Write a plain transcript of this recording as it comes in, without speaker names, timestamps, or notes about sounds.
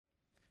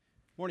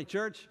Morning,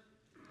 church.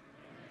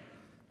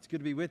 It's good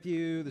to be with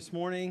you this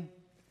morning.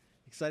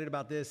 Excited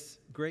about this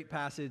great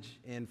passage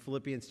in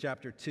Philippians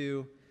chapter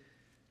 2.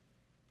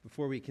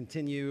 Before we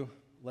continue,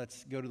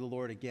 let's go to the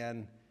Lord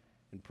again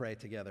and pray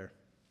together.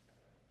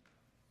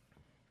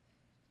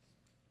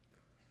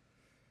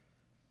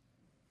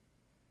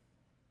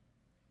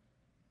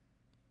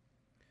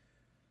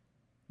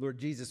 Lord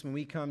Jesus, when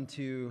we come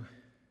to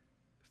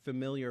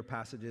familiar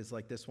passages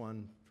like this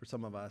one for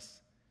some of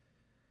us,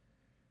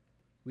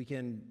 we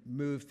can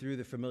move through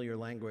the familiar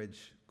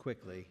language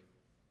quickly.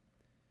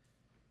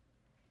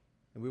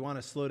 And we want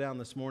to slow down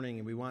this morning,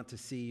 and we want to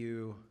see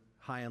you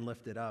high and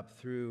lifted up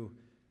through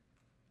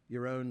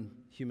your own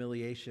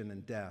humiliation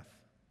and death.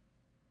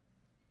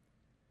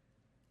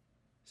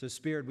 So,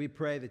 Spirit, we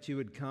pray that you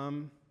would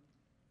come,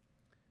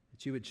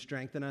 that you would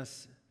strengthen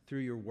us through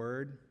your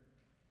word,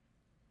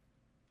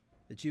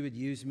 that you would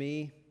use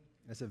me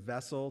as a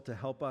vessel to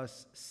help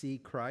us see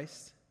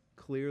Christ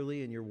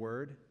clearly in your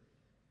word.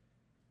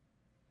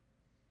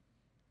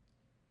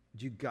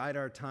 Would you guide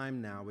our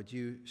time now? Would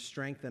you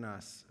strengthen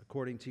us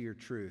according to your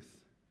truth?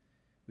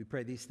 We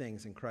pray these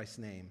things in Christ's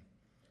name.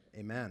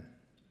 Amen.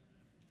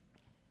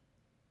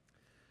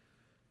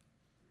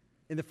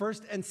 In the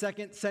 1st and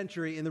 2nd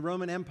century in the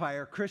Roman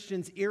Empire,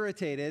 Christians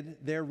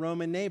irritated their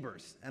Roman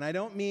neighbors. And I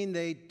don't mean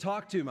they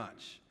talked too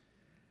much.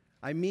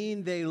 I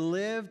mean they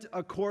lived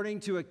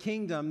according to a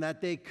kingdom that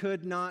they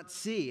could not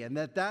see, and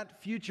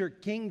that future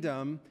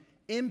kingdom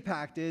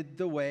impacted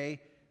the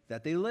way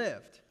that they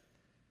lived.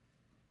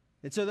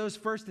 And so those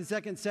 1st and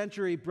 2nd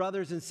century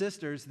brothers and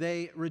sisters,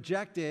 they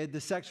rejected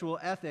the sexual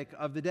ethic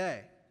of the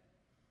day.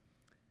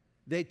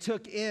 They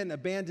took in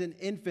abandoned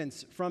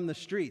infants from the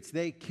streets.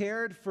 They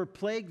cared for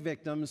plague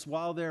victims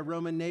while their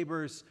Roman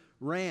neighbors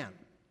ran.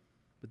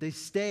 But they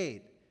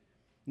stayed,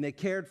 and they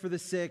cared for the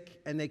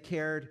sick, and they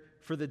cared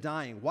for the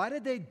dying. Why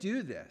did they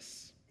do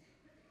this?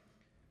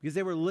 Because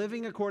they were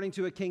living according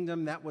to a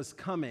kingdom that was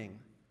coming,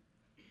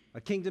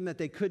 a kingdom that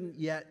they couldn't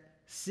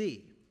yet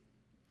see.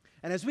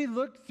 And as we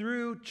look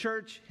through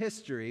church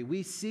history,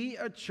 we see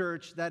a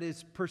church that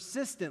is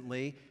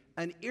persistently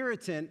an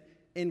irritant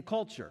in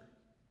culture,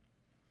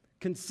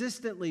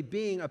 consistently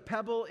being a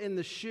pebble in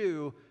the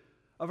shoe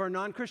of our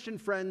non-Christian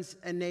friends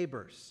and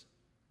neighbors.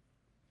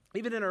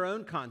 Even in our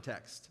own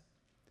context,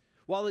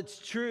 while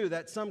it's true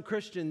that some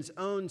Christians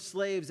owned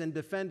slaves and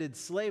defended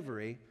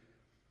slavery,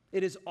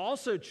 it is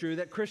also true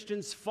that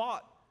Christians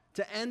fought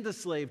to end the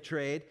slave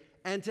trade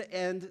and to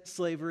end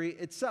slavery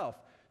itself.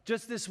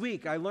 Just this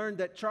week, I learned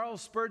that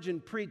Charles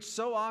Spurgeon preached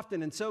so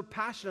often and so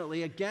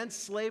passionately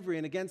against slavery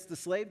and against the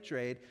slave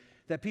trade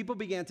that people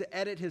began to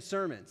edit his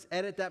sermons,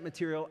 edit that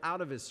material out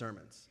of his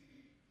sermons.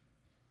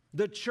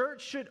 The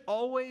church should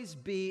always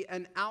be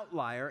an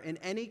outlier in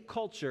any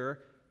culture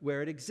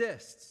where it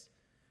exists.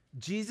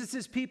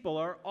 Jesus' people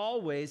are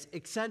always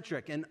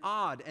eccentric and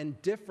odd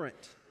and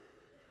different.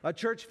 A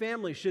church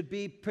family should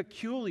be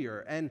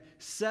peculiar and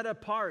set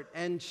apart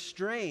and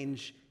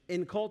strange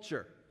in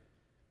culture.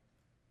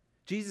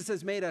 Jesus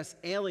has made us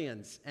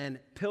aliens and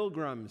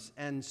pilgrims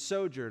and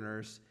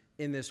sojourners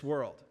in this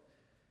world.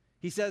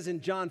 He says in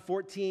John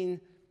 14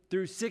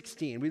 through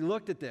 16, we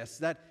looked at this,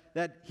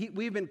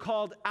 we've been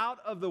called out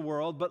of the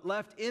world but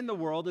left in the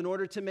world in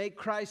order to make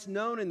Christ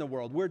known in the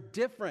world. We're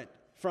different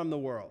from the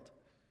world.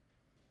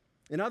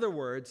 In other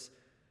words,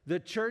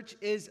 the church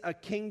is a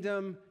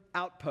kingdom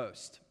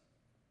outpost.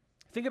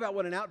 Think about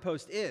what an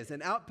outpost is.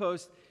 An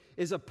outpost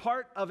is a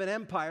part of an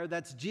empire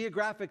that's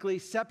geographically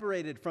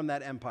separated from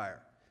that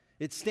empire.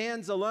 It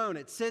stands alone.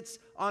 It sits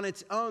on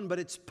its own, but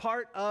it's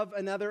part of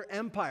another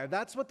empire.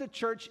 That's what the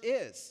church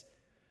is.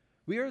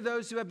 We are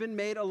those who have been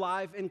made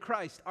alive in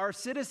Christ. Our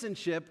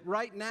citizenship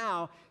right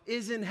now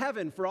is in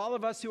heaven for all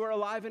of us who are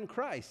alive in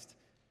Christ.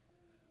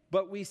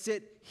 But we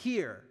sit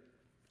here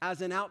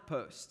as an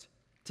outpost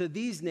to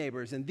these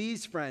neighbors and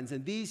these friends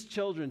and these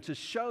children to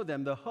show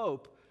them the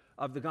hope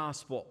of the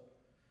gospel.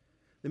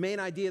 The main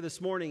idea this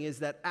morning is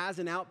that as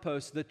an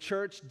outpost, the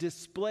church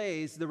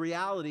displays the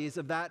realities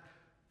of that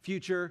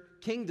future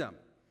kingdom.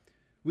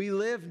 We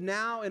live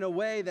now in a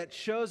way that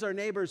shows our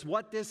neighbors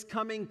what this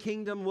coming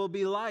kingdom will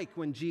be like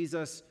when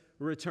Jesus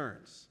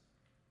returns.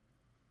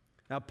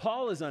 Now,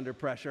 Paul is under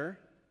pressure.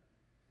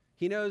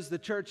 He knows the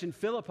church in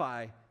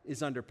Philippi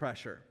is under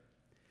pressure.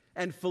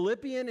 And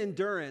Philippian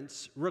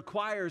endurance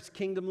requires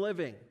kingdom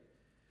living.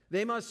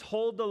 They must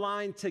hold the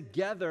line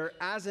together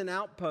as an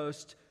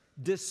outpost,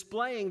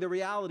 displaying the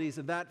realities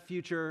of that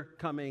future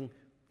coming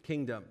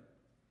kingdom.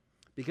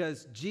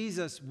 Because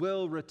Jesus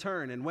will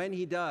return, and when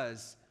he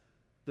does,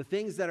 the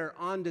things that are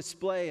on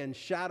display in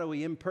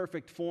shadowy,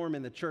 imperfect form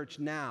in the church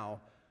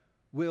now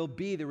will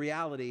be the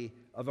reality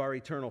of our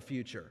eternal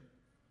future.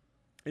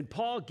 And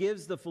Paul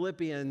gives the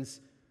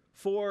Philippians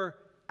 4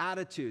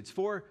 attitudes,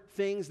 4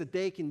 things that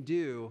they can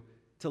do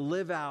to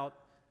live out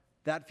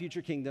that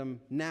future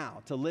kingdom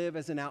now, to live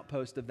as an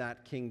outpost of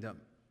that kingdom.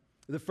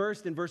 The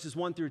first, in verses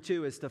 1 through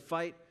 2, is to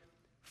fight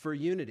for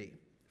unity.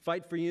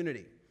 Fight for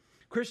unity.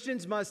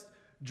 Christians must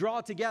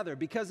draw together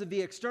because of the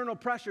external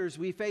pressures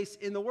we face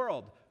in the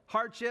world.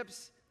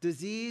 Hardships,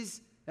 disease,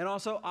 and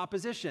also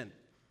opposition.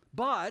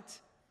 But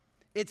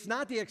it's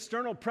not the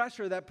external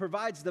pressure that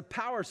provides the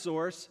power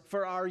source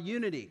for our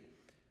unity.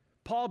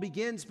 Paul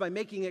begins by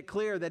making it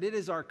clear that it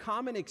is our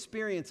common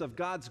experience of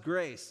God's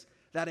grace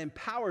that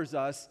empowers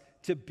us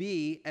to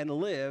be and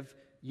live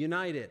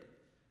united.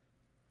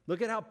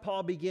 Look at how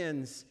Paul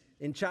begins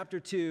in chapter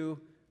 2,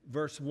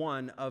 verse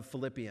 1 of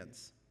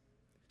Philippians.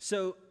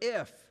 So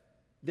if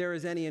there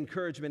is any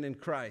encouragement in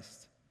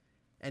Christ,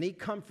 any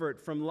comfort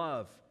from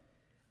love,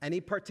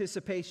 any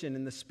participation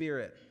in the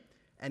Spirit,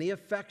 any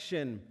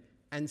affection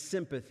and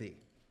sympathy.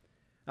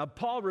 Now,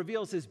 Paul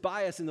reveals his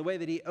bias in the way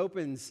that he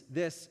opens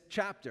this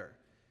chapter.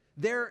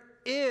 There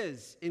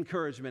is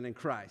encouragement in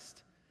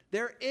Christ.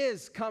 There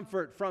is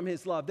comfort from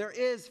his love. There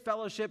is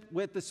fellowship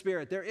with the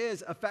Spirit. There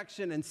is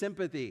affection and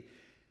sympathy.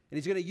 And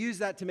he's going to use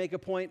that to make a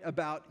point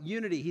about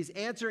unity. He's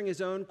answering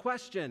his own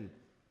question.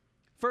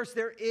 First,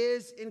 there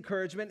is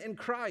encouragement in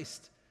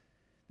Christ.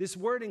 This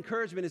word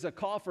encouragement is a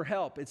call for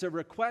help. It's a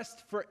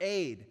request for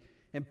aid.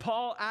 And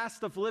Paul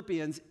asked the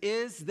Philippians,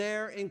 is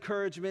there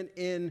encouragement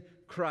in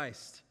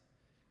Christ?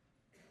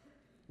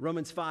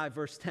 Romans 5,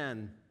 verse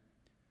 10.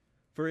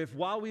 For if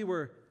while we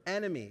were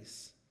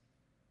enemies,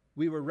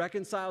 we were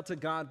reconciled to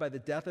God by the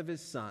death of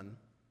his Son,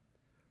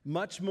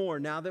 much more,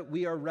 now that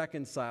we are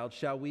reconciled,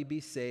 shall we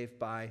be saved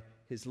by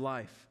his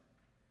life.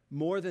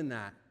 More than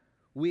that,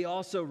 we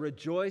also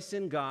rejoice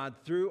in God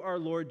through our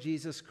Lord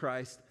Jesus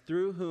Christ,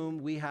 through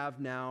whom we have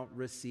now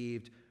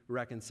received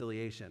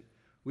reconciliation.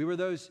 We were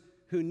those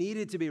who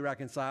needed to be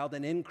reconciled,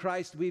 and in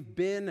Christ we've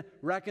been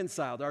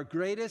reconciled. Our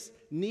greatest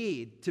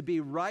need to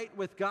be right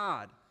with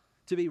God,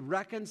 to be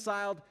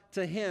reconciled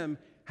to him,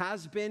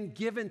 has been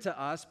given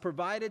to us,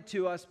 provided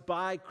to us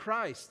by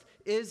Christ.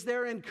 Is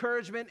there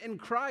encouragement in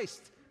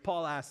Christ?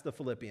 Paul asked the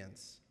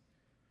Philippians.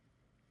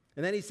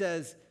 And then he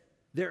says,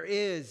 there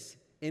is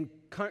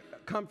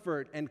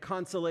comfort and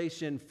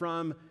consolation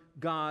from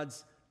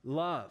God's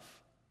love.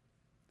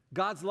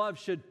 God's love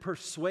should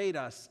persuade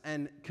us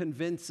and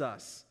convince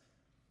us.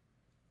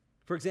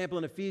 For example,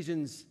 in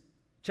Ephesians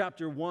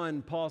chapter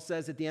 1, Paul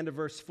says at the end of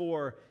verse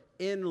 4,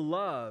 in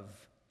love,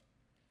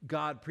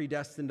 God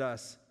predestined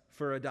us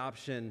for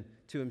adoption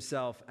to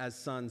himself as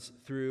sons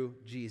through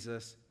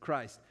Jesus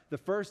Christ. The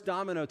first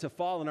domino to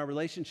fall in our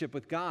relationship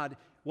with God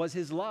was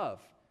his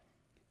love.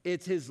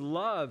 It's his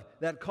love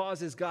that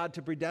causes God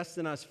to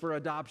predestine us for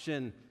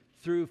adoption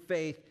through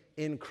faith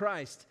in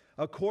Christ,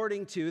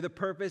 according to the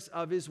purpose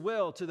of his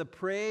will, to the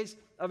praise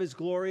of his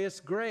glorious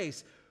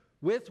grace,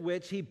 with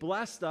which he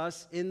blessed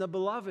us in the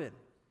beloved.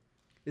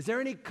 Is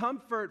there any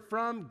comfort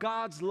from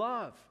God's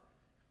love?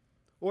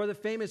 Or the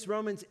famous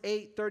Romans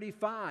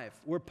 8:35,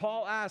 where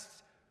Paul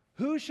asks,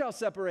 who shall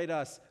separate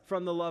us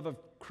from the love of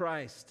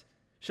Christ?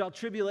 Shall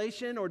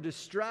tribulation or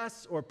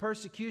distress or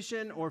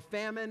persecution or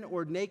famine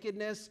or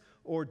nakedness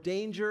or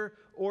danger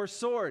or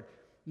sword?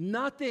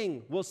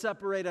 Nothing will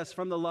separate us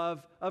from the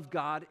love of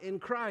God in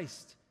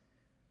Christ.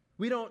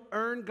 We don't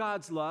earn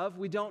God's love.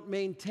 We don't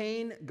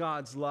maintain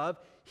God's love.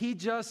 He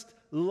just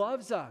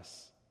loves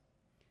us.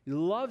 He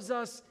loves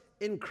us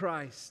in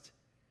Christ.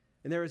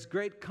 And there is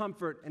great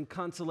comfort and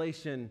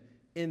consolation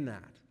in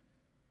that.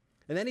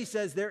 And then he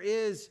says there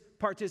is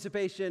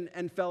participation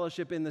and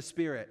fellowship in the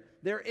Spirit.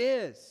 There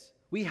is.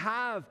 We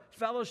have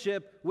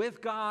fellowship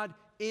with God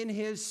in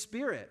his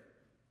Spirit.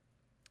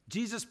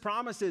 Jesus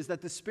promises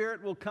that the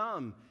Spirit will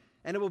come,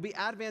 and it will be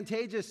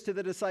advantageous to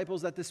the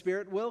disciples that the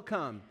Spirit will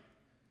come.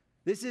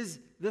 This is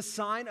the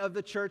sign of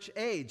the church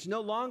age.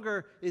 No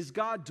longer is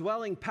God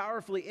dwelling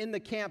powerfully in the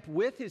camp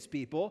with his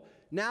people.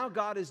 Now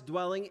God is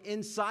dwelling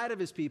inside of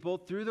his people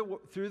through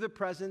the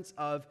presence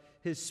of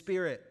his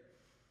Spirit.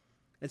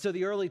 And so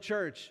the early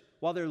church,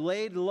 while they're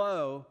laid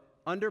low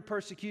under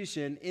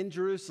persecution in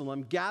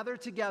Jerusalem, gather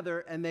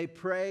together and they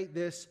pray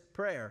this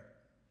prayer.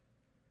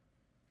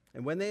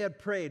 And when they had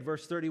prayed,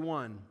 verse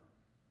 31,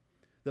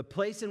 the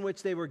place in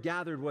which they were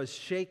gathered was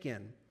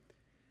shaken,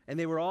 and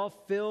they were all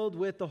filled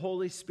with the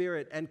Holy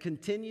Spirit and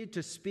continued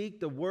to speak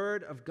the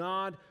word of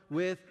God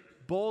with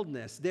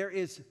boldness. There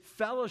is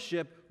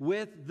fellowship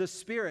with the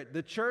Spirit.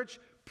 The church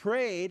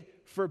prayed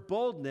for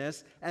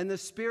boldness, and the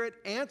Spirit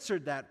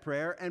answered that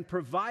prayer and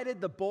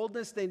provided the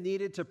boldness they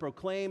needed to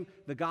proclaim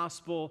the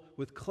gospel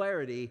with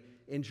clarity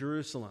in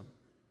Jerusalem.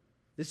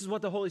 This is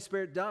what the Holy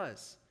Spirit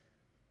does.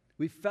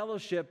 We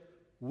fellowship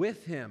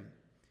with him.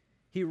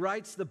 He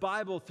writes the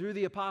Bible through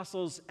the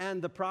apostles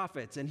and the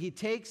prophets, and he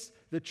takes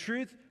the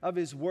truth of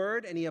his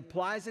word and he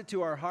applies it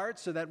to our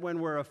hearts so that when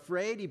we're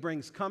afraid, he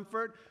brings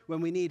comfort.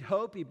 When we need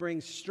hope, he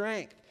brings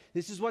strength.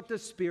 This is what the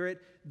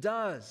Spirit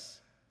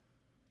does.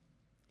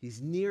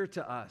 He's near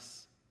to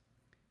us.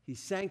 He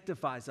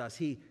sanctifies us.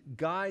 He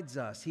guides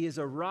us. He is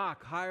a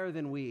rock higher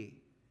than we.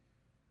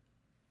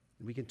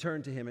 And we can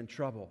turn to him in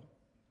trouble.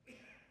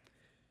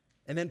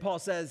 And then Paul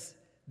says,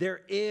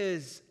 there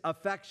is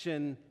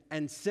affection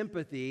and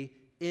sympathy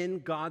in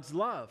God's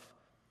love.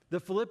 The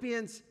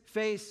Philippians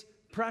face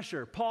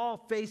pressure. Paul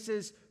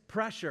faces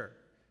pressure.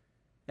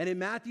 And in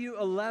Matthew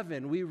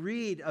 11, we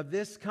read of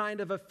this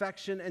kind of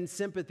affection and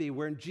sympathy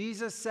where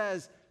Jesus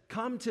says,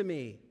 come to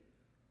me,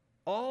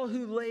 all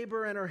who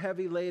labor and are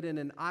heavy laden,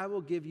 and I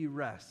will give you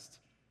rest.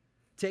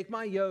 Take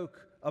my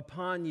yoke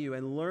upon you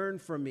and learn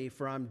from me,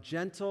 for I'm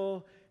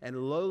gentle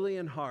and lowly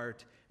in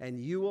heart, and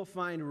you will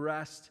find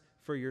rest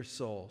for your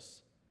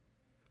souls.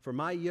 For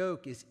my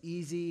yoke is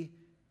easy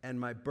and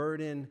my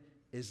burden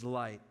is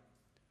light.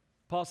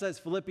 Paul says,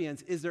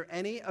 Philippians, is there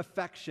any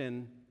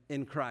affection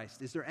in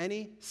Christ? Is there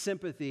any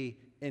sympathy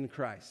in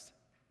Christ?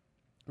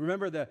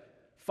 Remember the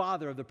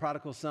father of the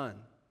prodigal son.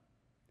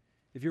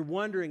 If you're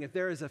wondering if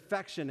there is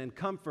affection and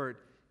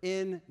comfort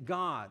in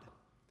God,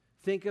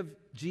 think of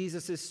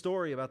Jesus'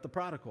 story about the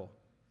prodigal.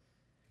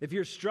 If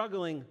you're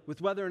struggling with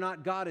whether or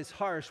not God is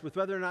harsh, with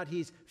whether or not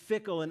he's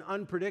fickle and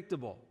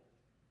unpredictable,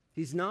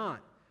 he's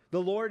not.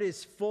 The Lord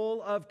is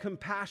full of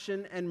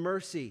compassion and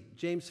mercy,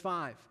 James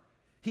 5.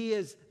 He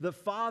is the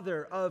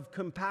Father of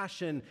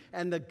compassion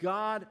and the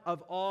God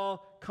of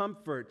all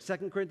comfort,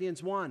 2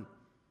 Corinthians 1.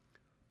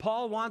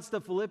 Paul wants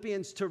the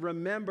Philippians to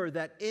remember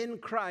that in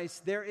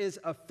Christ there is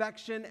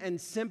affection and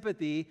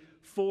sympathy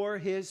for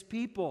his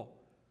people.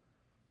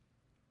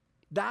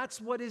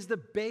 That's what is the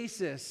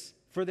basis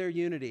for their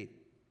unity.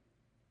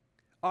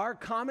 Our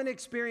common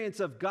experience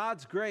of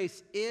God's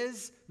grace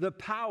is the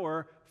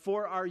power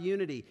for our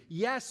unity.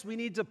 Yes, we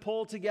need to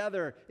pull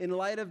together in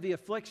light of the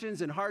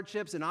afflictions and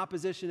hardships and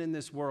opposition in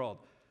this world.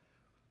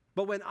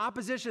 But when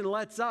opposition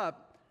lets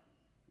up,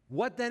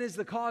 what then is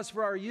the cause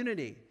for our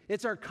unity?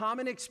 It's our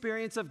common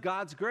experience of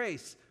God's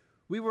grace.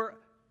 We were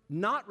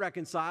not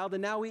reconciled,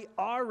 and now we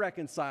are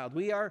reconciled.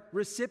 We are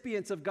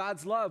recipients of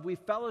God's love. We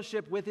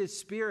fellowship with his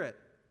Spirit.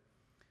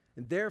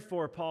 And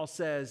therefore, Paul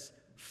says,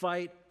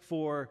 fight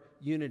for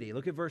unity.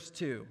 Look at verse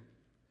 2.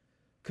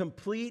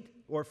 Complete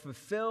or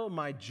fulfill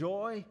my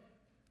joy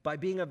by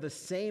being of the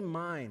same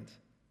mind,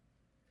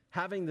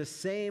 having the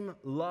same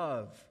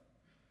love,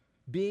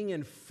 being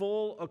in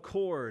full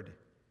accord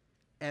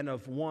and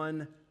of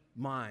one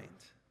mind.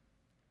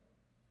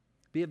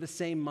 Be of the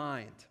same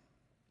mind.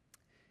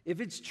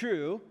 If it's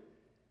true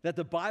that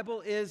the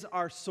Bible is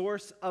our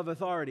source of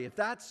authority, if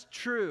that's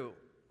true,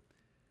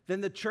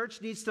 then the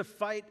church needs to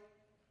fight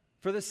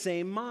for the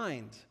same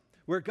mind.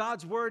 Where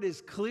God's word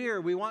is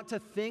clear, we want to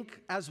think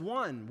as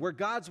one. Where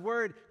God's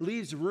word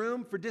leaves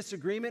room for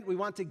disagreement, we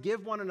want to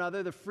give one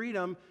another the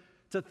freedom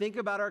to think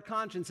about our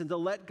conscience and to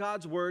let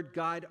God's word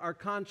guide our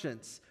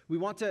conscience. We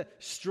want to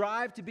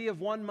strive to be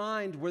of one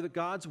mind where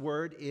God's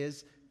word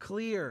is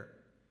clear.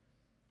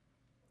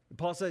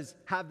 Paul says,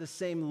 have the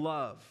same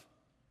love.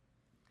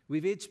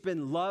 We've each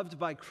been loved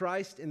by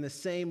Christ in the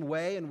same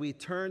way, and we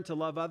turn to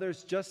love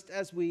others just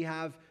as we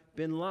have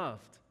been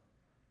loved.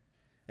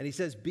 And he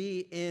says,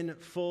 be in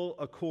full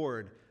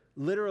accord,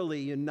 literally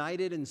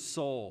united in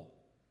soul,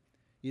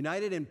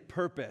 united in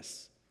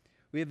purpose.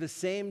 We have the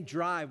same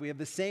drive. We have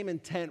the same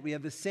intent. We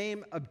have the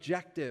same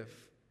objective.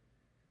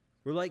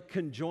 We're like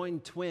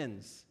conjoined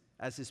twins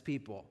as his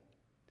people.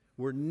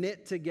 We're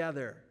knit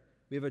together.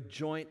 We have a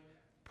joint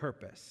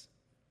purpose.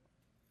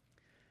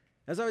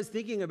 As I was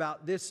thinking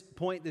about this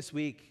point this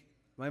week,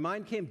 my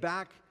mind came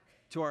back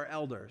to our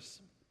elders.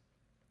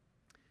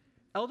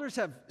 Elders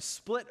have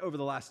split over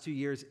the last 2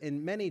 years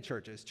in many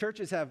churches.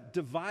 Churches have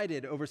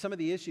divided over some of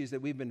the issues that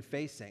we've been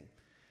facing.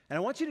 And I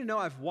want you to know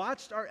I've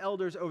watched our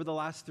elders over the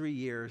last 3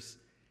 years,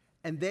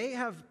 and they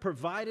have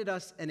provided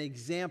us an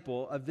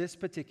example of this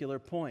particular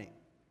point.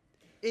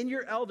 In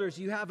your elders,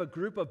 you have a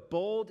group of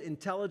bold,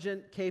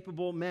 intelligent,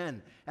 capable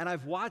men. And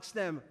I've watched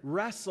them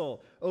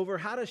wrestle over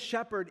how to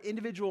shepherd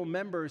individual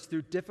members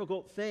through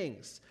difficult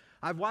things.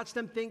 I've watched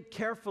them think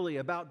carefully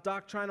about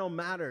doctrinal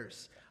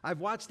matters. I've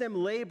watched them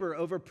labor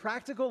over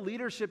practical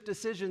leadership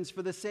decisions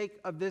for the sake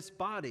of this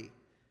body.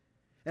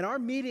 And our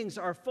meetings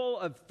are full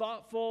of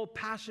thoughtful,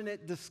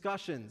 passionate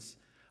discussions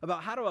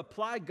about how to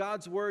apply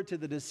God's word to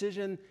the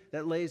decision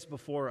that lays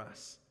before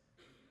us.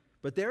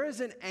 But there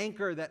is an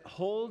anchor that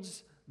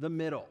holds the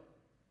middle.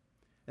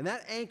 And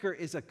that anchor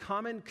is a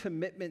common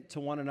commitment to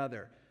one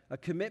another, a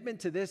commitment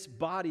to this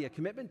body, a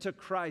commitment to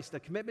Christ, a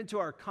commitment to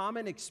our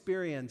common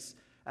experience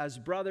as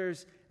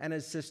brothers and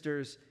as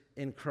sisters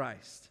in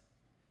Christ.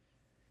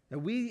 Now,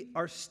 we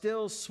are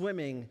still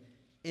swimming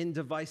in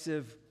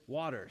divisive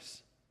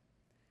waters.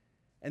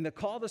 And the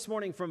call this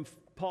morning from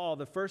Paul,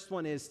 the first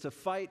one is to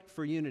fight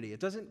for unity. It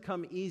doesn't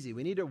come easy.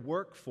 We need to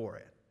work for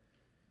it.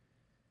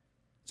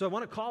 So I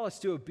want to call us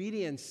to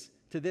obedience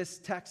to this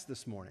text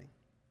this morning,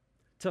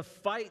 to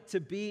fight to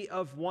be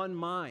of one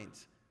mind.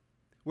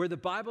 Where the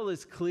Bible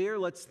is clear,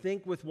 let's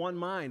think with one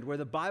mind. Where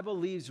the Bible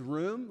leaves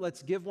room,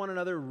 let's give one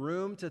another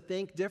room to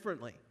think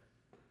differently.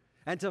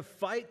 And to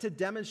fight to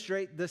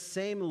demonstrate the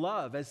same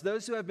love. As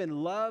those who have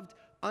been loved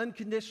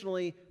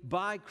unconditionally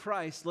by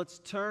Christ, let's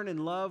turn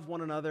and love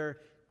one another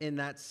in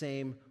that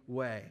same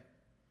way.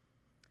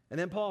 And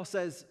then Paul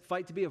says,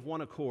 fight to be of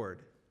one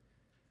accord.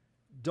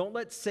 Don't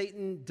let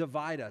Satan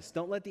divide us.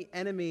 Don't let the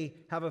enemy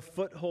have a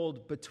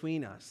foothold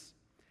between us.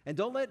 And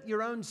don't let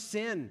your own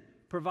sin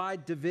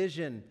provide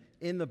division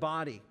in the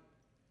body.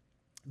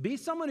 Be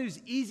someone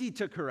who's easy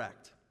to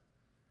correct.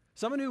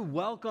 Someone who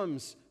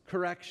welcomes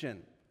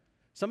correction.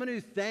 Someone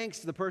who thanks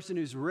the person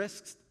who's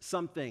risked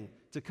something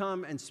to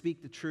come and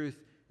speak the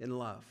truth in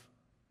love.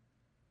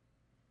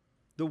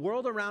 The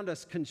world around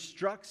us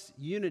constructs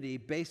unity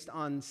based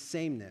on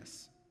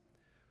sameness.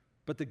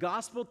 But the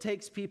gospel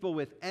takes people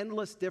with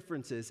endless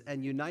differences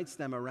and unites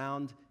them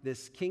around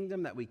this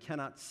kingdom that we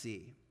cannot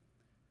see.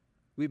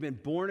 We've been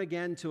born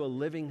again to a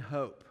living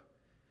hope.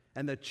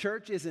 And the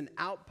church is an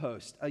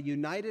outpost, a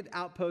united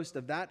outpost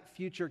of that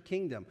future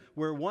kingdom,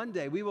 where one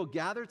day we will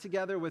gather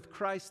together with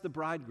Christ the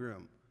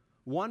bridegroom.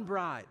 One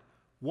bride,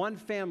 one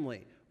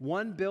family,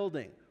 one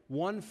building,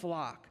 one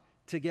flock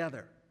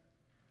together.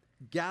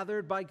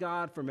 Gathered by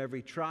God from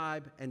every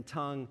tribe and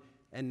tongue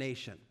and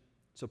nation.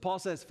 So Paul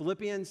says,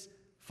 Philippians,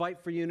 fight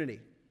for unity.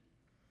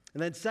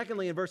 And then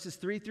secondly, in verses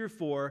 3 through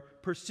 4,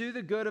 pursue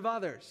the good of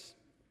others.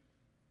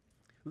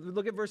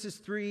 Look at verses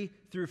 3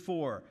 through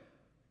 4.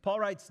 Paul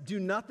writes, do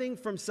nothing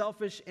from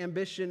selfish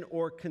ambition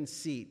or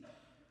conceit,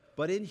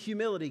 but in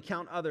humility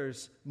count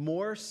others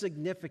more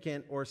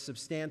significant or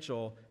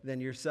substantial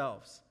than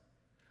yourselves.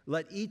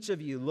 Let each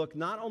of you look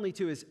not only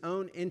to his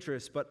own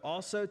interests, but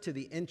also to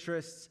the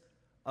interests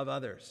of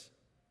others.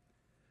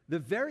 The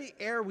very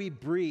air we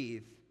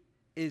breathe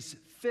is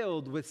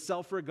filled with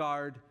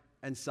self-regard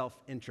and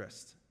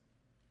self-interest.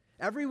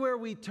 Everywhere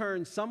we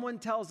turn, someone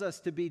tells us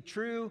to be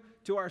true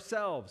to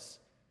ourselves.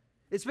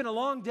 It's been a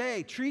long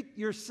day, treat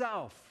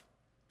yourself.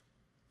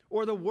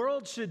 Or the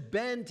world should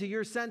bend to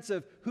your sense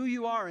of who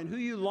you are and who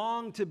you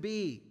long to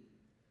be.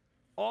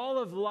 All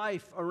of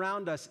life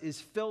around us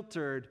is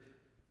filtered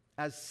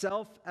as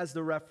self as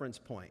the reference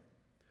point.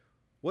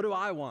 What do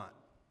I want?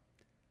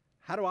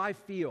 How do I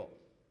feel?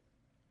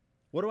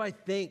 What do I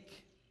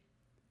think?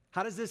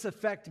 How does this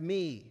affect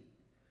me?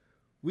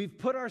 We've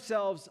put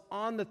ourselves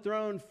on the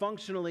throne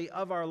functionally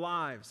of our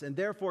lives, and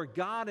therefore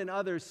God and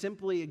others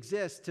simply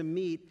exist to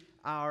meet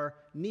our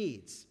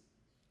needs.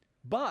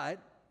 But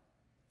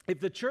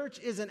if the church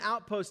is an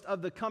outpost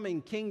of the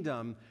coming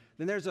kingdom,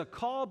 then there's a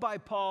call by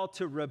Paul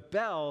to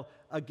rebel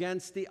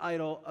against the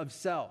idol of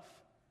self.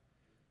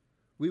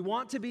 We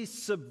want to be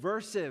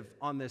subversive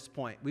on this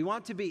point. We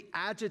want to be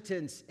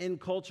agitants in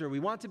culture. We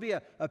want to be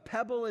a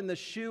pebble in the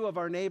shoe of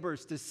our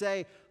neighbors to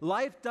say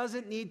life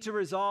doesn't need to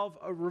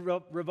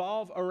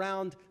revolve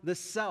around the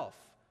self.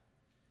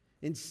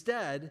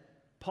 Instead,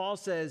 Paul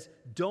says,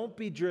 don't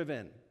be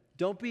driven.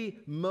 Don't be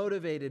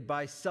motivated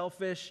by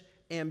selfish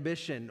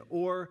ambition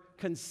or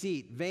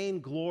conceit,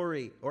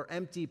 vainglory, or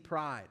empty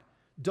pride.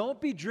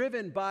 Don't be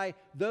driven by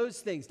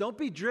those things. Don't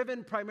be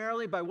driven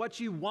primarily by what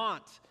you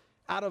want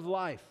out of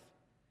life.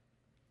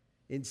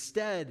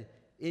 Instead,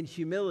 in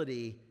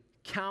humility,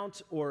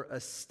 count or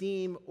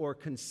esteem or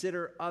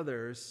consider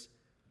others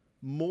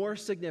more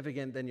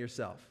significant than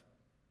yourself.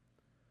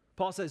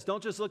 Paul says,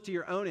 don't just look to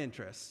your own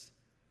interests,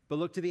 but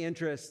look to the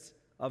interests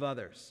of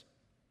others.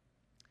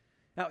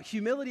 Now,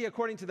 humility,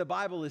 according to the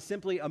Bible, is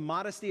simply a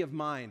modesty of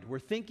mind. We're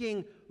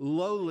thinking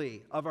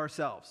lowly of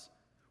ourselves.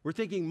 We're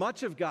thinking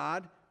much of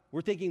God.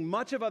 We're thinking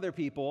much of other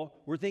people.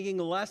 We're thinking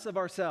less of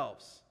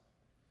ourselves.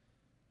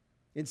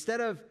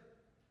 Instead of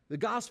the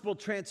gospel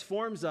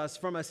transforms us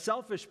from a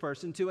selfish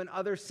person to an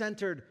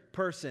other-centered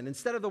person.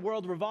 Instead of the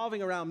world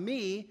revolving around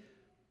me,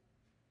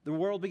 the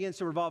world begins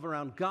to revolve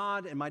around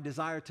God and my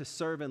desire to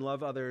serve and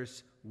love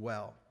others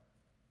well.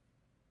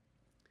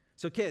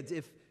 So kids,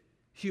 if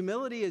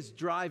humility is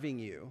driving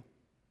you,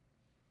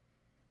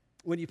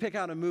 when you pick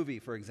out a movie,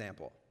 for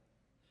example,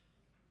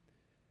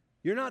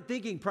 you're not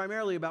thinking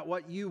primarily about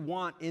what you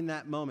want in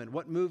that moment,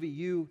 what movie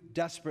you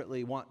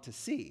desperately want to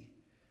see.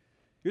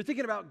 You're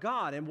thinking about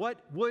God and what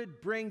would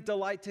bring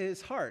delight to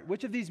his heart.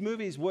 Which of these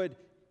movies would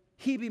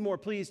he be more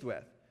pleased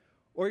with?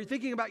 Or you're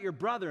thinking about your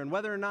brother and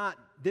whether or not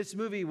this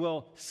movie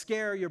will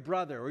scare your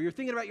brother. Or you're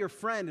thinking about your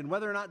friend and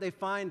whether or not they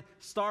find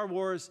Star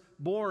Wars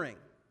boring.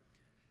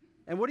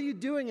 And what are you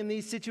doing in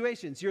these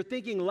situations? You're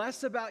thinking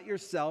less about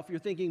yourself. You're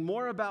thinking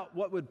more about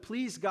what would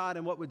please God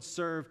and what would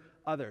serve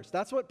others.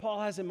 That's what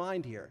Paul has in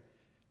mind here.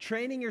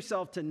 Training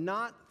yourself to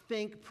not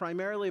think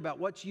primarily about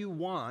what you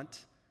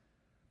want,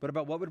 but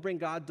about what would bring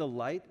God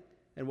delight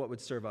and what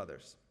would serve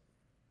others.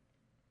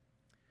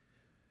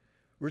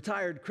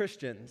 Retired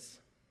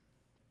Christians,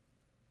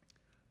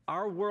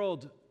 our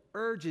world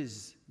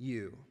urges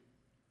you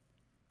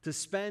to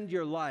spend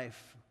your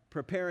life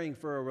preparing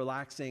for a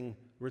relaxing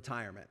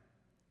retirement.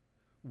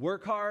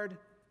 Work hard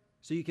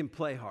so you can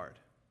play hard.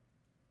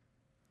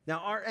 Now,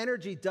 our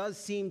energy does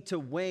seem to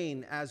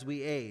wane as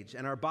we age,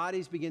 and our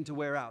bodies begin to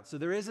wear out. So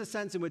there is a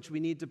sense in which we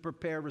need to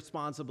prepare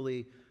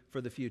responsibly for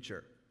the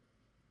future.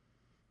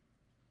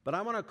 But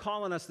I want to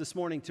call on us this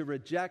morning to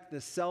reject the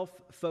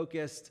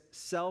self-focused,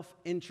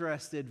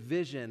 self-interested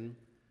vision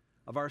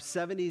of our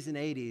 70s and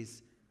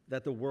 80s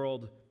that the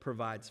world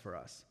provides for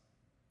us.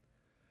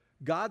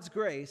 God's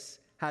grace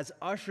has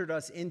ushered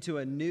us into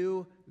a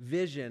new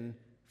vision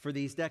for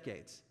these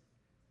decades.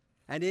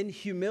 And in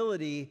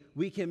humility,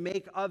 we can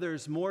make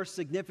others more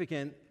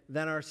significant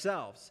than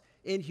ourselves.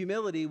 In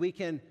humility, we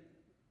can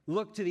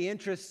look to the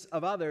interests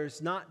of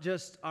others, not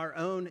just our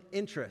own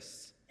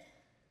interests.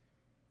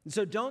 And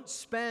so don't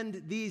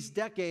spend these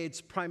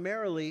decades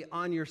primarily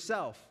on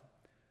yourself.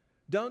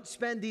 Don't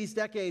spend these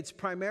decades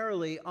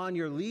primarily on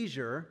your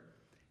leisure.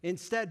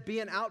 Instead, be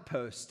an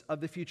outpost of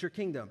the future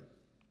kingdom.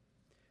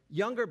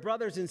 Younger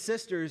brothers and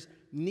sisters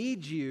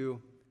need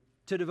you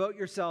to devote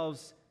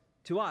yourselves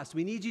to us.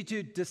 We need you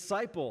to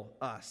disciple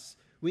us.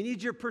 We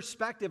need your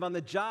perspective on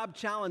the job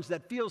challenge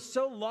that feels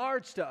so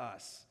large to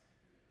us.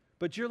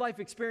 But your life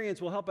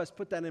experience will help us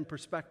put that in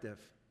perspective.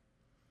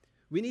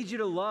 We need you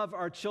to love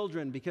our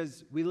children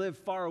because we live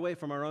far away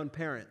from our own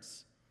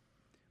parents.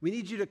 We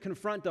need you to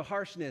confront the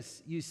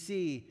harshness you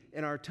see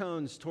in our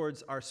tones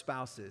towards our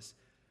spouses.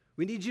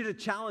 We need you to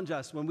challenge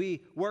us when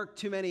we work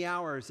too many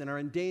hours and are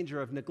in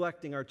danger of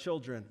neglecting our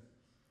children.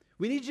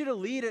 We need you to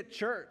lead at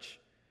church.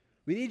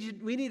 We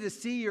need to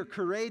see your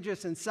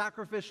courageous and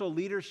sacrificial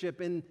leadership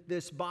in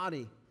this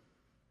body.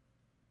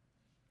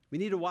 We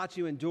need to watch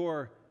you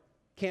endure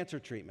cancer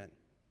treatment,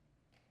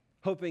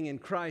 hoping in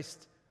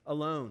Christ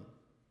alone.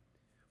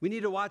 We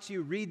need to watch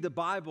you read the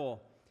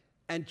Bible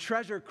and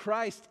treasure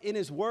Christ in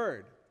His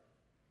Word.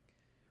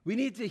 We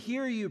need to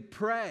hear you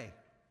pray.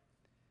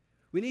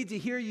 We need to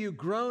hear you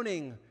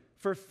groaning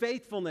for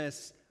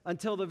faithfulness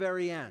until the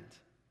very end.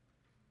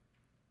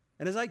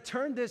 And as I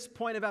turned this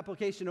point of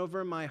application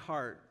over in my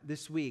heart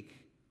this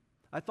week,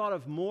 I thought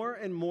of more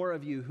and more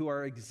of you who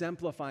are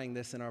exemplifying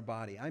this in our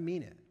body. I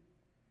mean it.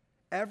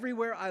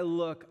 Everywhere I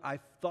look, I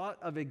thought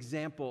of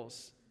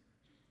examples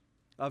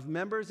of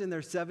members in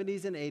their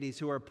 70s and 80s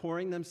who are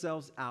pouring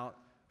themselves out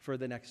for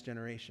the next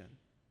generation,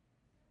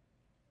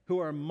 who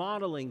are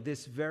modeling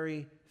this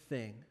very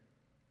thing.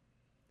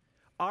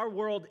 Our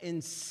world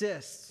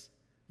insists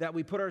that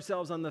we put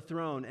ourselves on the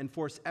throne and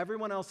force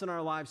everyone else in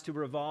our lives to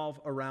revolve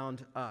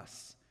around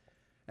us.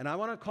 And I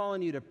want to call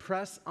on you to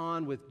press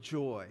on with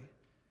joy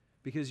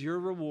because your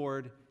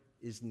reward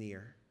is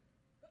near.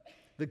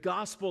 The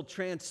gospel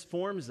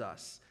transforms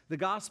us. The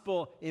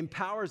gospel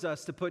empowers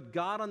us to put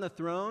God on the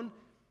throne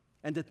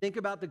and to think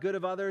about the good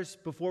of others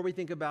before we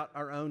think about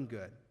our own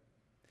good.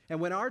 And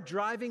when our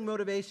driving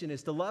motivation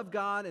is to love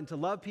God and to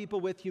love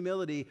people with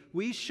humility,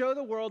 we show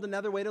the world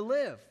another way to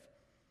live.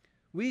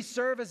 We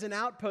serve as an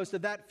outpost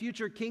of that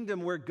future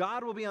kingdom where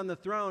God will be on the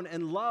throne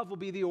and love will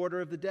be the order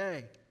of the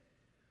day.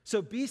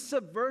 So be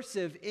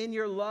subversive in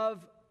your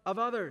love of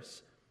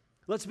others.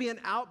 Let's be an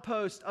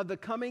outpost of the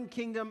coming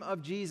kingdom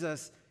of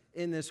Jesus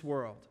in this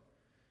world.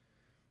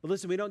 But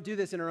listen, we don't do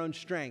this in our own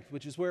strength,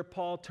 which is where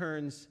Paul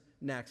turns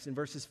next. In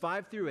verses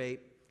 5 through 8,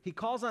 he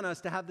calls on us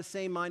to have the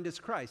same mind as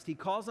Christ. He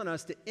calls on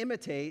us to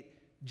imitate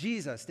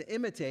Jesus, to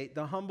imitate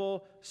the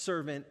humble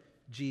servant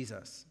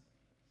Jesus.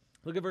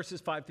 Look at verses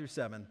 5 through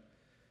 7.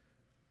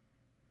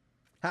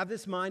 Have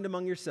this mind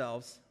among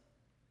yourselves,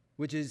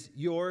 which is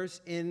yours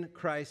in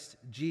Christ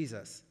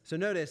Jesus. So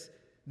notice,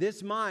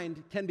 this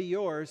mind can be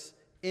yours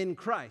in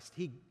Christ.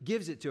 He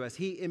gives it to us.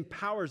 He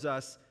empowers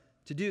us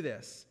to do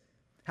this.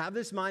 Have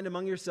this mind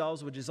among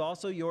yourselves, which is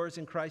also yours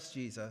in Christ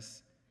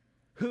Jesus,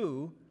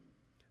 who,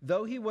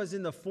 though he was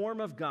in the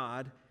form of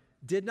God,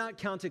 did not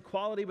count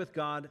equality with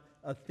God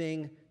a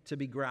thing to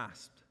be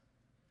grasped.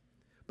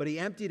 But he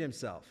emptied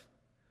himself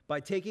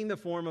by taking the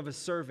form of a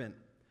servant,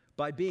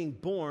 by being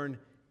born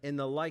in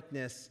the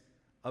likeness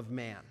of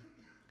man.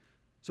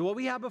 So what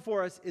we have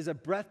before us is a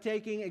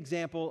breathtaking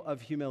example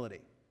of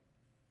humility.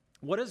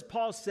 What does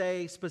Paul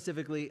say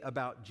specifically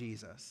about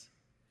Jesus?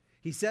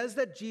 He says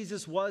that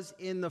Jesus was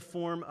in the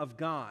form of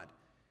God.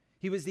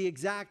 He was the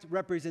exact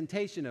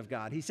representation of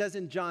God. He says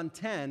in John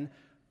 10,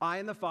 I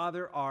and the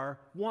Father are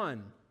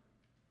one.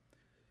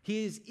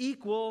 He is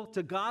equal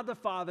to God the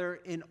Father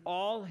in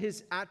all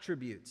his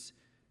attributes.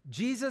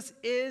 Jesus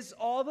is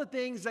all the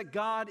things that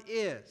God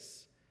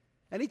is.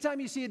 Anytime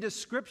you see a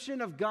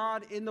description of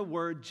God in the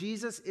Word,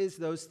 Jesus is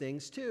those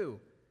things too.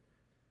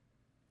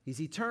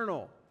 He's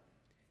eternal.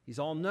 He's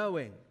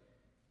all-knowing.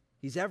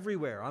 He's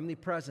everywhere,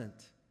 omnipresent.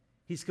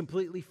 He's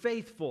completely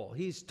faithful.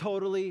 He's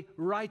totally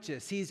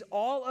righteous. He's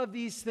all of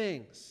these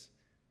things.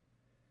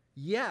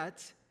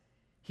 Yet,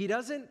 he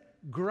doesn't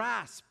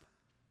grasp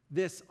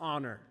this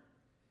honor.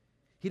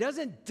 He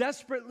doesn't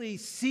desperately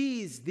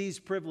seize these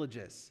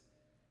privileges.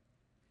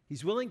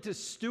 He's willing to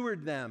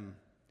steward them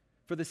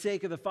for the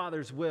sake of the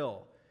Father's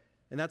will.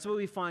 And that's what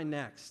we find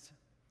next,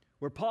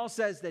 where Paul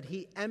says that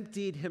he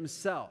emptied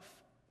himself.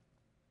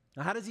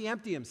 Now, how does he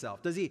empty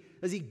himself? Does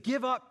he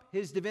give up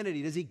his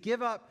divinity? Does he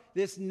give up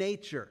this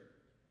nature?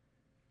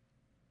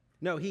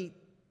 No, he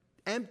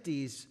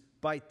empties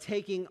by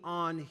taking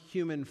on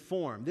human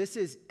form. This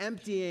is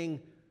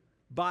emptying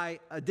by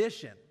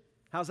addition.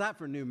 How's that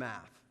for new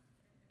math?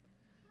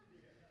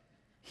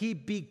 He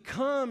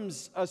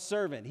becomes a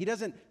servant. He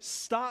doesn't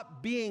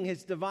stop being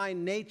his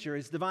divine nature,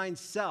 his divine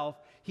self.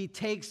 He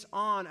takes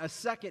on a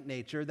second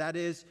nature, that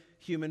is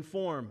human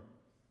form.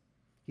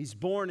 He's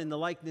born in the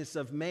likeness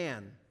of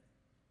man.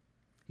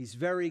 He's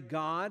very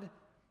God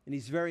and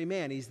he's very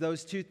man. He's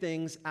those two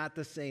things at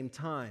the same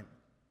time.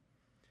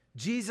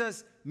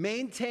 Jesus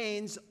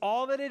maintains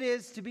all that it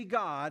is to be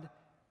God,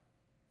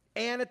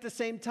 and at the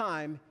same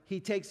time, he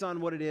takes on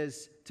what it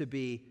is to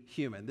be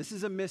human. This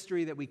is a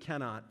mystery that we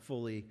cannot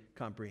fully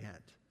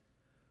comprehend.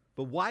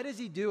 But why does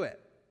he do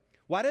it?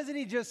 Why doesn't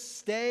he just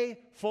stay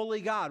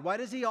fully God? Why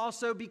does he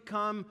also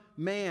become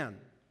man?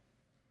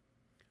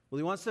 Well,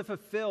 he wants to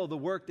fulfill the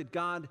work that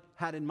God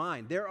had in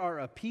mind. There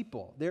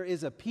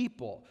is a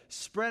people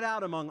spread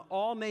out among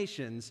all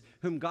nations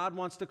whom God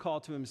wants to call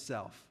to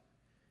himself.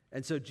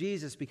 And so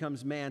Jesus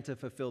becomes man to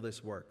fulfill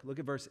this work. Look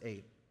at verse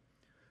 8.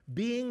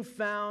 Being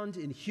found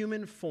in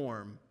human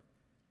form,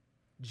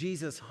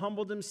 Jesus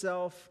humbled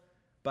himself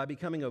by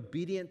becoming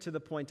obedient to the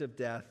point of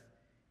death,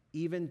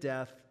 even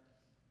death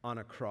on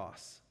a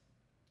cross.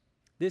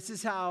 This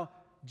is how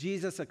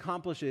Jesus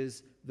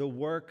accomplishes the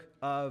work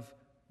of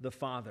the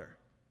Father.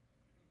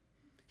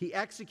 He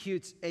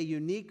executes a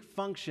unique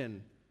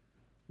function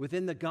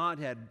within the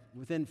Godhead,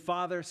 within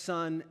Father,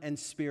 Son, and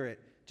Spirit.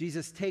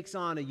 Jesus takes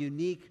on a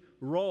unique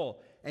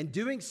role, and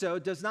doing so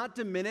does not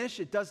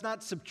diminish, it does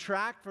not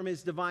subtract from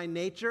his divine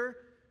nature.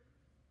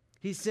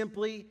 He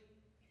simply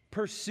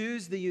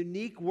pursues the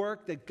unique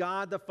work that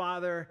God the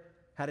Father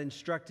had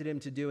instructed him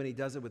to do, and he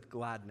does it with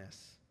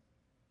gladness.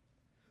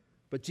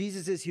 But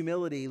Jesus'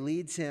 humility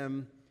leads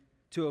him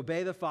to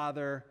obey the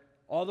Father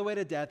all the way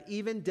to death,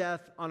 even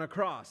death on a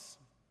cross.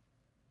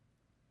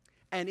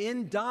 And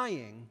in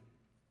dying,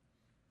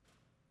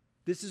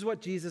 this is what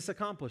Jesus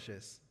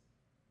accomplishes.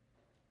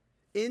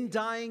 In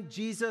dying,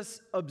 Jesus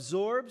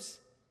absorbs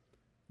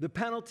the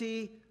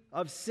penalty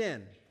of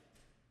sin.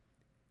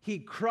 He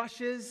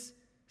crushes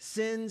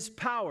sin's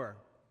power.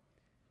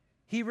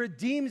 He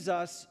redeems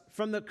us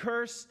from the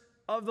curse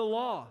of the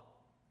law.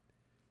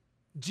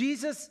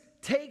 Jesus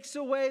takes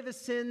away the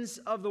sins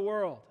of the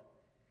world.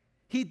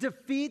 He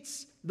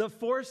defeats the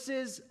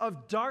forces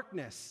of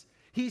darkness.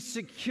 He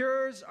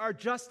secures our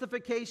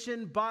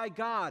justification by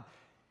God.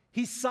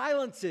 He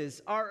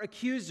silences our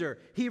accuser.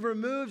 He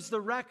removes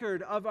the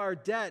record of our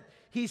debt.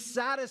 He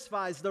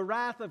satisfies the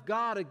wrath of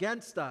God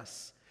against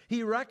us.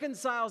 He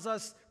reconciles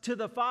us to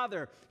the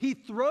Father. He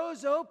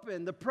throws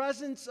open the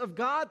presence of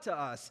God to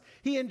us.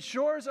 He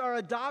ensures our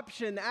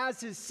adoption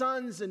as his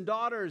sons and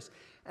daughters.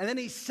 And then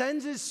he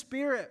sends his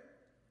Spirit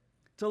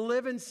to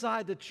live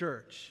inside the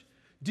church.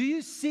 Do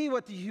you see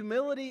what the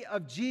humility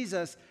of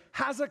Jesus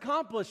has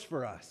accomplished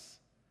for us?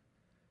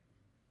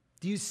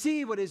 Do you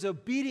see what his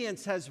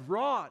obedience has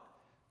wrought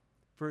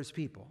for his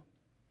people?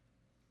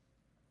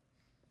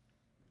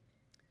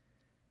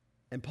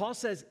 And Paul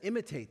says,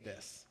 imitate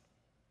this.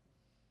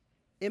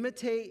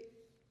 Imitate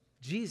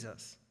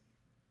Jesus.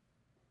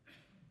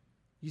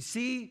 You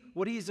see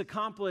what he's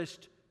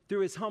accomplished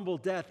through his humble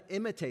death.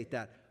 Imitate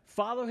that.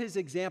 Follow his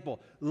example.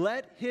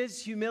 Let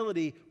his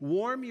humility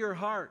warm your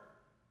heart.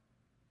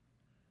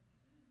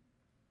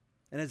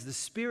 And as the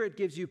Spirit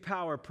gives you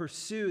power,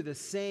 pursue the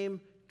same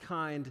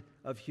kind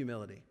of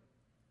humility.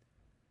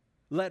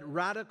 Let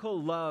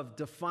radical love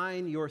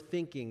define your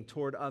thinking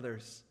toward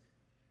others.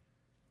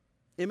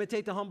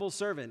 Imitate the humble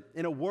servant.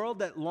 In a world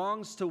that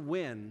longs to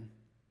win,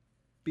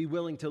 be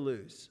willing to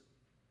lose,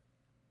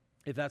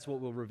 if that's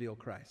what will reveal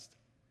Christ.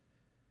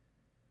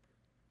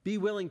 Be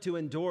willing to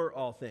endure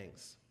all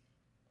things.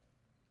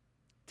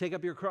 Take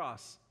up your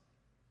cross.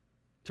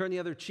 Turn the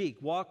other cheek.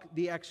 Walk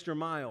the extra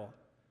mile.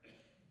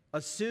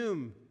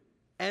 Assume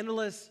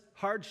endless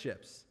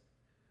hardships.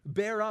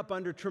 Bear up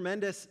under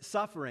tremendous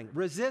suffering.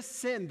 Resist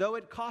sin, though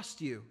it cost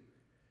you.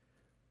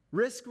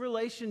 Risk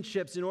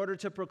relationships in order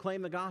to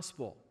proclaim the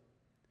gospel.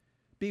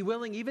 Be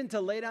willing even to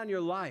lay down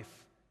your life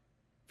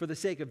for the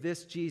sake of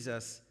this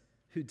Jesus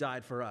who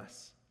died for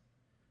us.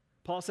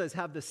 Paul says,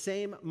 have the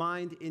same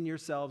mind in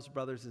yourselves,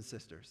 brothers and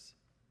sisters,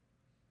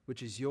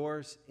 which is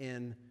yours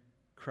in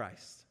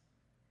Christ.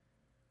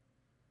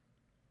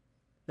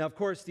 Now, of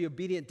course, the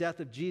obedient death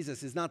of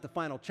Jesus is not the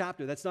final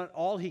chapter. That's not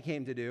all he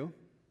came to do.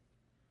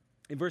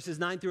 In verses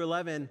 9 through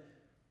 11,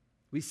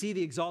 we see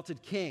the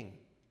exalted king. And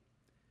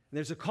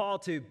there's a call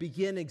to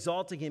begin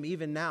exalting him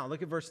even now.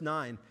 Look at verse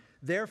 9.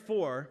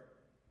 Therefore,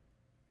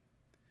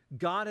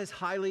 God has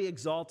highly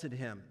exalted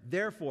him.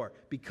 Therefore,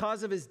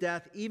 because of his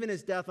death, even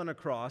his death on a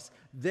cross,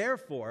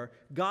 therefore,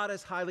 God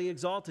has highly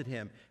exalted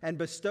him and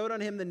bestowed on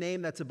him the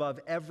name that's above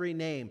every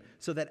name,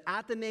 so that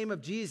at the name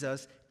of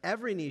Jesus,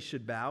 every knee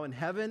should bow in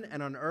heaven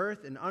and on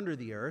earth and under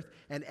the earth,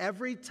 and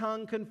every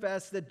tongue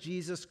confess that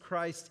Jesus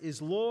Christ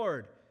is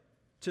Lord,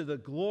 to the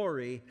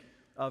glory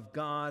of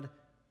God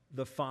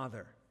the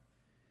Father.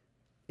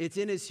 It's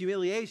in his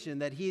humiliation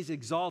that he's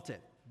exalted,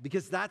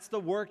 because that's the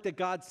work that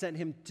God sent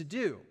him to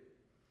do.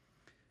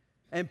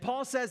 And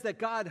Paul says that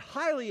God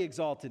highly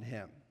exalted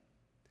him.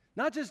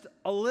 Not just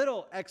a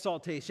little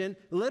exaltation.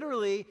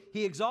 Literally,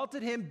 he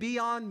exalted him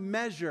beyond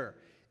measure.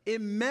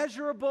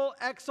 Immeasurable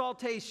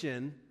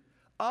exaltation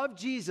of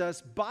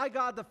Jesus by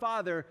God the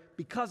Father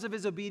because of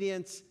his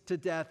obedience to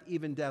death,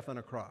 even death on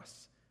a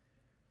cross.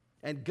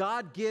 And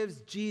God gives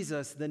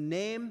Jesus the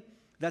name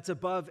that's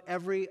above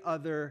every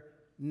other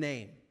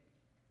name.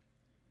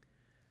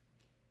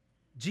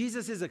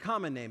 Jesus is a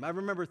common name. I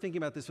remember thinking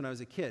about this when I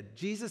was a kid.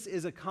 Jesus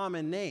is a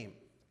common name.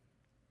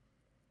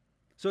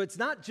 So it's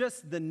not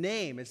just the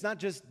name, it's not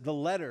just the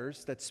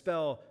letters that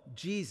spell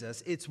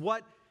Jesus, it's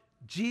what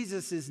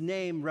Jesus'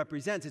 name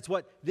represents. It's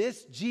what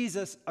this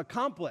Jesus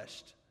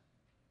accomplished.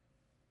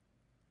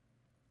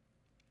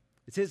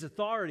 It's his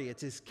authority,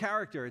 it's his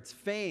character, it's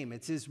fame,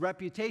 it's his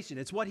reputation,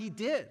 it's what he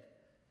did.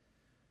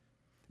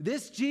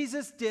 This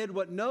Jesus did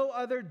what no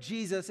other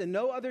Jesus and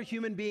no other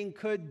human being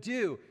could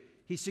do.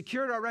 He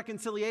secured our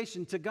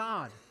reconciliation to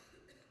God.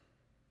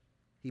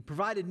 He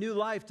provided new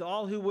life to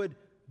all who would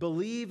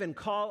believe and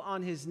call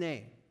on his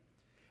name.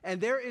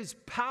 And there is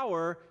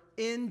power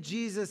in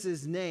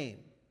Jesus' name.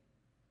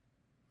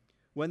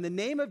 When the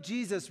name of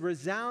Jesus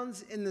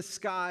resounds in the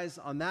skies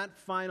on that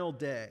final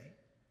day,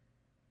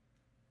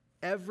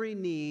 every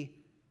knee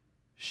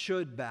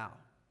should bow.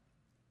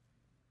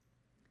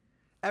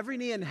 Every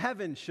knee in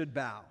heaven should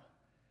bow.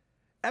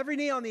 Every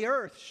knee on the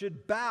earth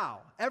should bow.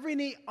 Every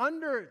knee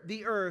under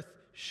the earth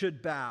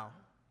should bow.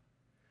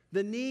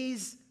 The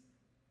knees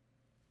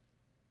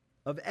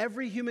of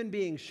every human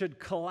being should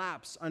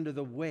collapse under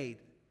the weight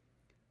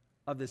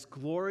of this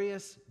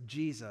glorious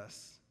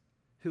Jesus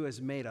who has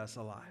made us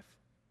alive.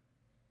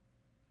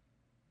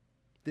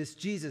 This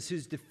Jesus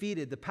who's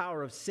defeated the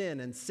power of sin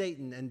and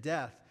Satan and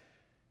death.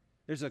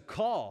 There's a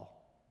call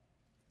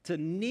to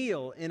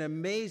kneel in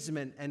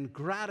amazement and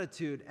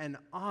gratitude and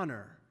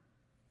honor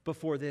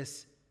before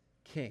this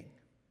King.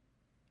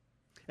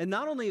 And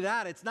not only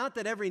that, it's not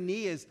that every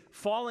knee is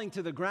falling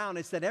to the ground,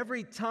 it's that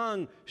every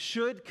tongue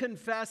should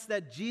confess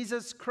that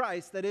Jesus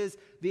Christ, that is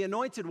the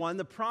anointed one,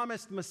 the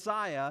promised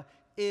Messiah,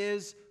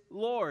 is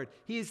Lord.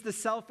 He's the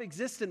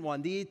self-existent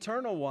one, the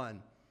eternal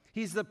one.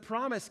 He's the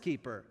promise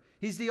keeper.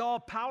 He's the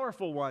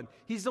all-powerful one.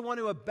 He's the one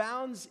who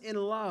abounds in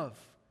love.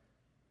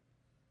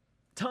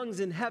 Tongues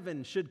in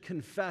heaven should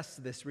confess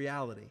this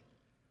reality.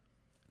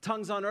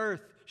 Tongues on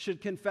earth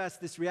should confess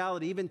this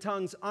reality. Even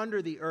tongues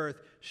under the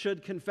earth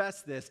should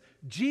confess this.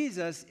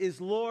 Jesus is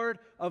Lord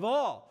of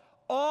all.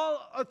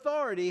 All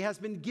authority has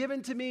been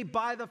given to me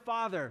by the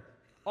Father.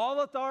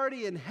 All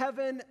authority in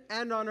heaven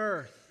and on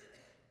earth.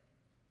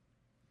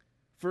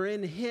 For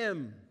in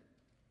him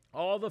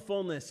all the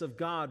fullness of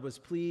God was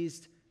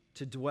pleased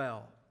to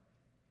dwell.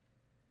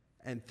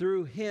 And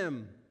through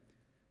him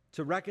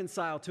to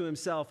reconcile to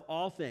himself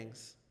all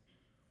things,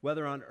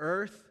 whether on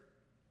earth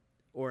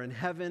or in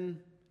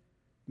heaven,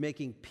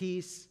 making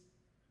peace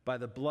by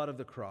the blood of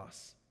the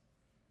cross.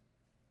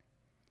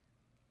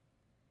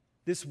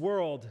 This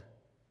world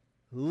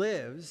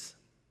lives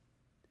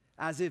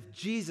as if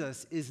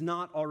Jesus is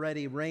not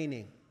already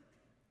reigning.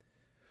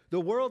 The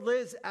world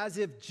lives as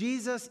if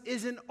Jesus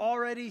isn't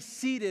already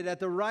seated at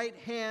the right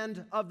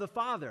hand of the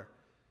Father.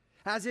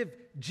 As if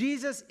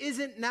Jesus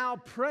isn't now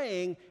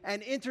praying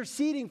and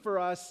interceding for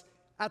us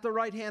at the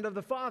right hand of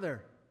the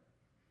Father.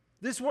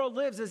 This world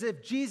lives as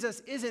if Jesus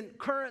isn't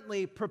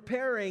currently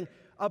preparing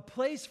a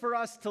place for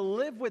us to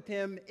live with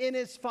him in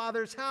his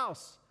Father's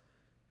house.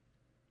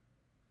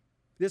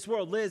 This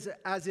world lives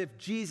as if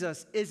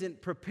Jesus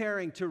isn't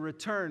preparing to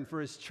return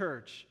for his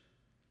church,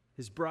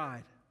 his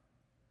bride.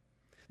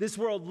 This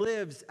world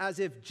lives as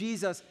if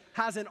Jesus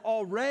hasn't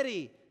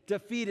already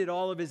defeated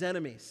all of his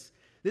enemies.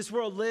 This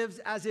world lives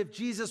as if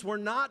Jesus were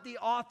not the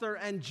author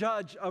and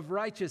judge of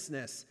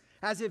righteousness,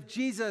 as if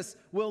Jesus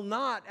will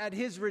not at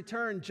his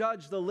return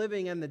judge the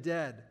living and the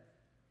dead.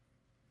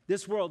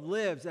 This world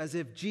lives as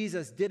if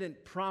Jesus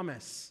didn't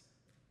promise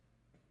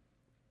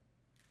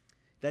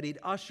that he'd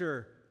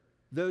usher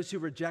those who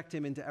reject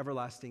him into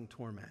everlasting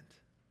torment.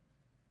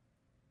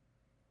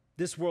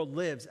 This world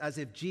lives as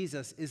if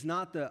Jesus is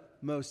not the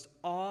most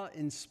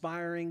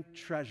awe-inspiring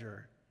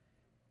treasure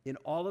in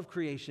all of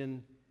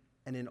creation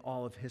and in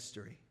all of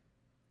history.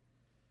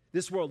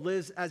 This world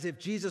lives as if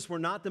Jesus were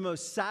not the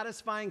most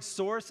satisfying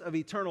source of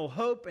eternal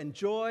hope and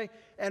joy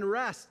and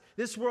rest.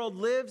 This world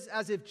lives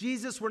as if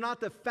Jesus were not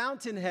the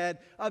fountainhead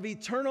of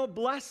eternal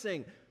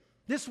blessing.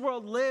 This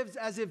world lives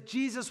as if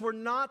Jesus were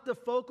not the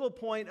focal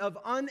point of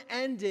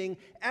unending,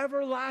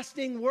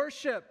 everlasting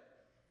worship.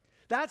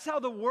 That's how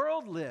the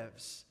world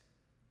lives.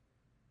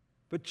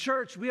 But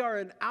church, we are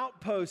an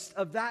outpost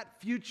of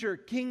that future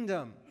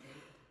kingdom.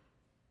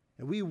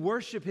 And we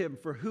worship him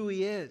for who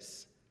he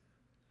is.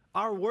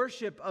 Our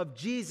worship of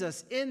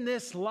Jesus in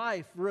this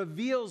life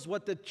reveals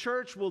what the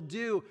church will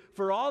do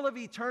for all of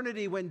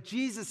eternity when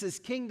Jesus'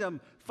 kingdom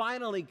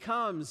finally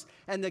comes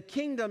and the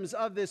kingdoms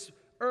of this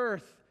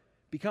earth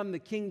become the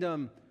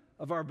kingdom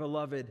of our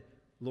beloved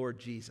Lord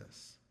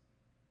Jesus.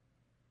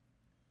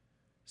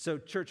 So,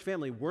 church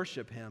family,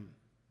 worship him.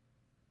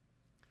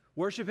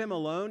 Worship him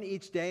alone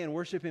each day and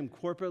worship him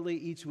corporately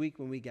each week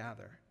when we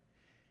gather.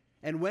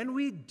 And when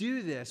we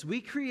do this,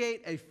 we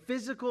create a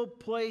physical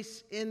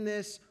place in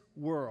this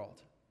world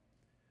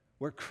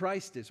where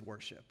Christ is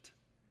worshiped,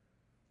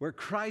 where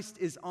Christ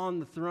is on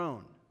the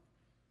throne.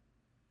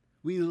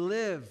 We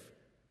live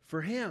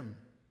for him.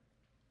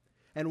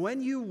 And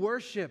when you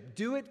worship,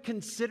 do it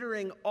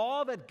considering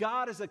all that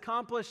God has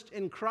accomplished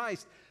in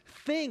Christ.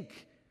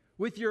 Think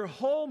with your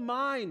whole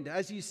mind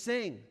as you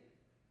sing.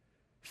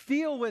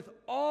 Feel with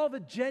all the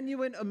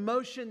genuine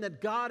emotion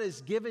that God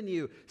has given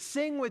you.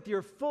 Sing with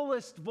your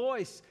fullest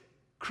voice.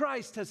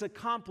 Christ has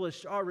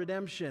accomplished our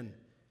redemption.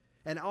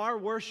 And our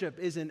worship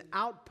is an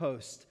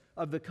outpost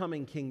of the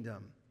coming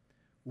kingdom.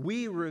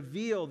 We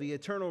reveal the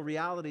eternal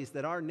realities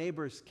that our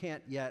neighbors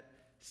can't yet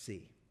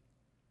see.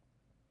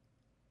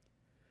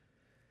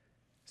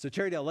 So,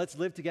 Cherrydale, let's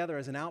live together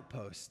as an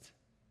outpost.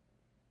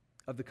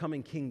 of the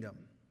coming kingdom.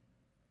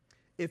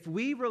 If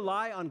we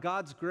rely on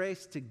God's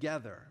grace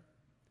together,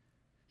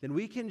 then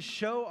we can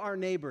show our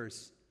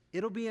neighbors,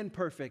 it'll be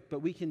imperfect,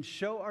 but we can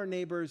show our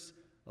neighbors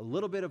a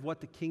little bit of what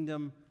the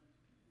kingdom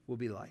will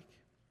be like.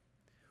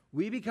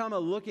 We become a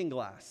looking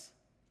glass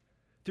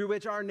through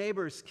which our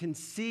neighbors can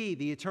see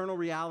the eternal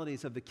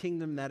realities of the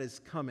kingdom that is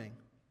coming.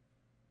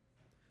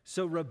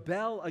 So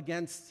rebel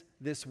against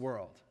this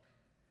world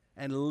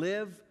and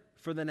live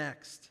for the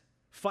next.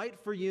 Fight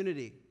for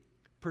unity.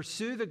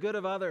 Pursue the good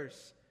of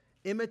others.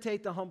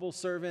 Imitate the humble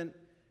servant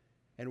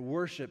and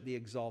worship the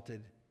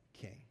exalted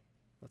King.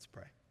 Let's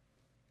pray.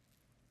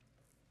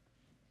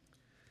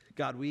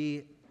 God,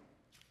 we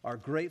are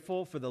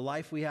grateful for the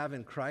life we have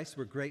in Christ.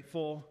 We're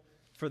grateful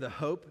for the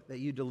hope that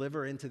you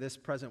deliver into this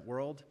present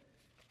world.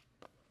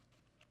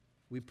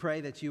 We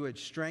pray that you would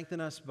strengthen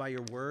us by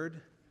your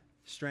word,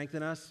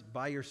 strengthen us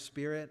by your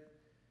Spirit.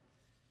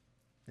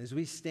 As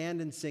we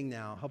stand and sing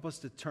now, help us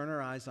to turn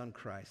our eyes on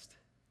Christ,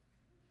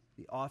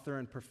 the author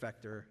and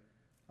perfecter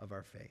of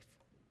our faith.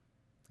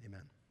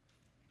 Amen.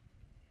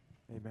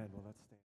 Amen. Well, let's stand.